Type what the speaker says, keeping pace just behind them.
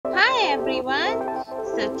everyone.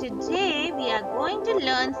 So today we are going to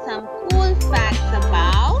learn some cool facts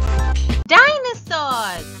about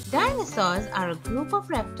dinosaurs. Dinosaurs are a group of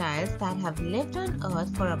reptiles that have lived on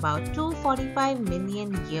Earth for about 245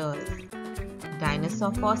 million years.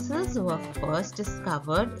 Dinosaur fossils were first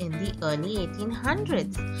discovered in the early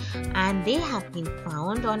 1800s and they have been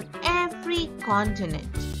found on every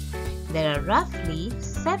continent. There are roughly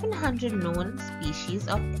 700 known species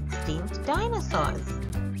of extinct dinosaurs.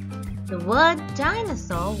 The word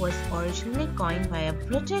dinosaur was originally coined by a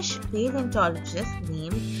British paleontologist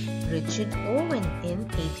named Richard Owen in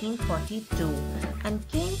 1842 and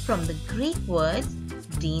came from the Greek words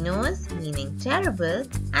dinos meaning terrible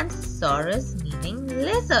and saurus meaning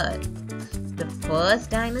lizard. The first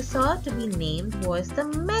dinosaur to be named was the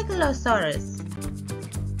Megalosaurus.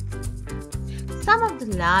 Some of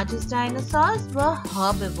the largest dinosaurs were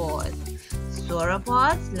herbivores.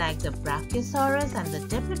 Sauropods like the Brachiosaurus and the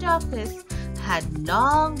Diplodocus had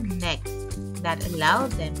long necks that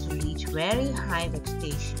allowed them to reach very high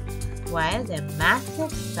vegetation, while their massive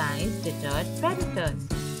size deterred predators.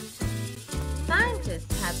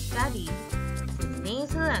 Scientists have studied the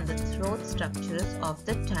nasal and the throat structures of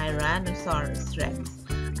the Tyrannosaurus rex,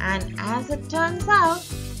 and as it turns out,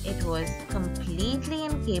 it was completely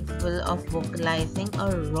incapable of vocalizing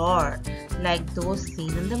a roar like those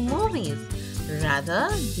seen in the movies. Rather,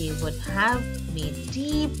 they would have made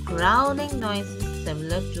deep growling noises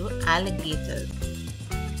similar to alligators.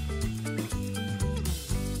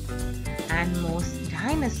 And most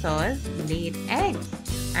dinosaurs laid eggs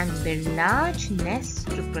and built large nests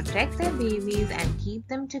to protect their babies and keep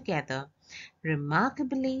them together.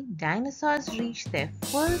 Remarkably, dinosaurs reached their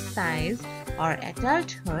full size or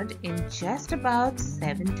adulthood in just about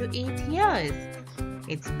 7 to 8 years.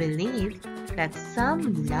 It's believed that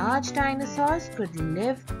some large dinosaurs could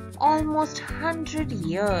live almost 100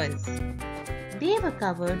 years. They were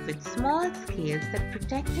covered with small scales that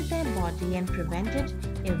protected their body and prevented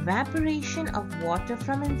evaporation of water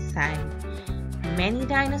from inside. Many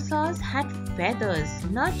dinosaurs had feathers,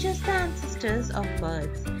 not just the ancestors of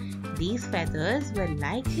birds. These feathers were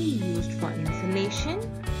likely used for insulation,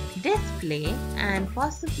 display, and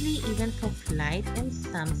possibly even for flight in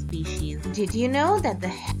some species. Did you know that the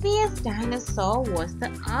heaviest dinosaur was the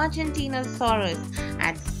Argentinosaurus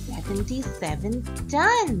at 77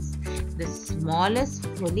 tons? The smallest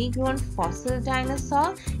fully grown fossil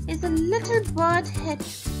dinosaur is a little bird-headed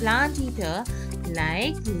plant eater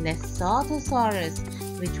like Lesothosaurus,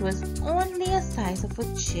 which was only the size of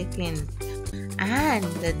a chicken. And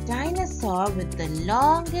the dinosaur with the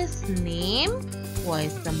longest name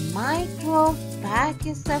was the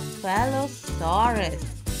Brachiosaurus.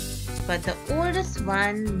 But the oldest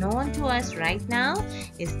one known to us right now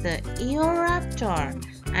is the Eoraptor,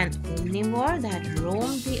 an omnivore that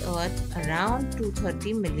roamed the earth around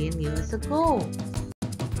 230 million years ago.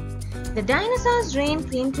 The dinosaurs' reign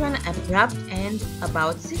came to an abrupt end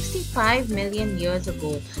about 65 million years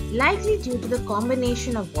ago, likely due to the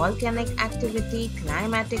combination of volcanic activity,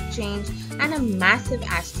 climatic change, and a massive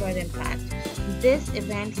asteroid impact. This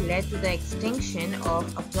event led to the extinction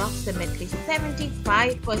of approximately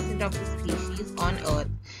 75% of the species on Earth.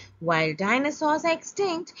 While dinosaurs are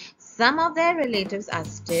extinct, some of their relatives are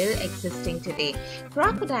still existing today.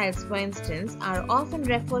 Crocodiles, for instance, are often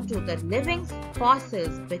referred to the living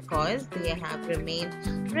fossils because they have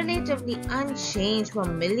remained relatively unchanged for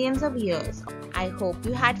millions of years. I hope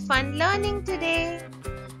you had fun learning today.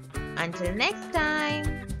 Until next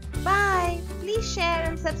time, bye. Please share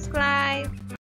and subscribe.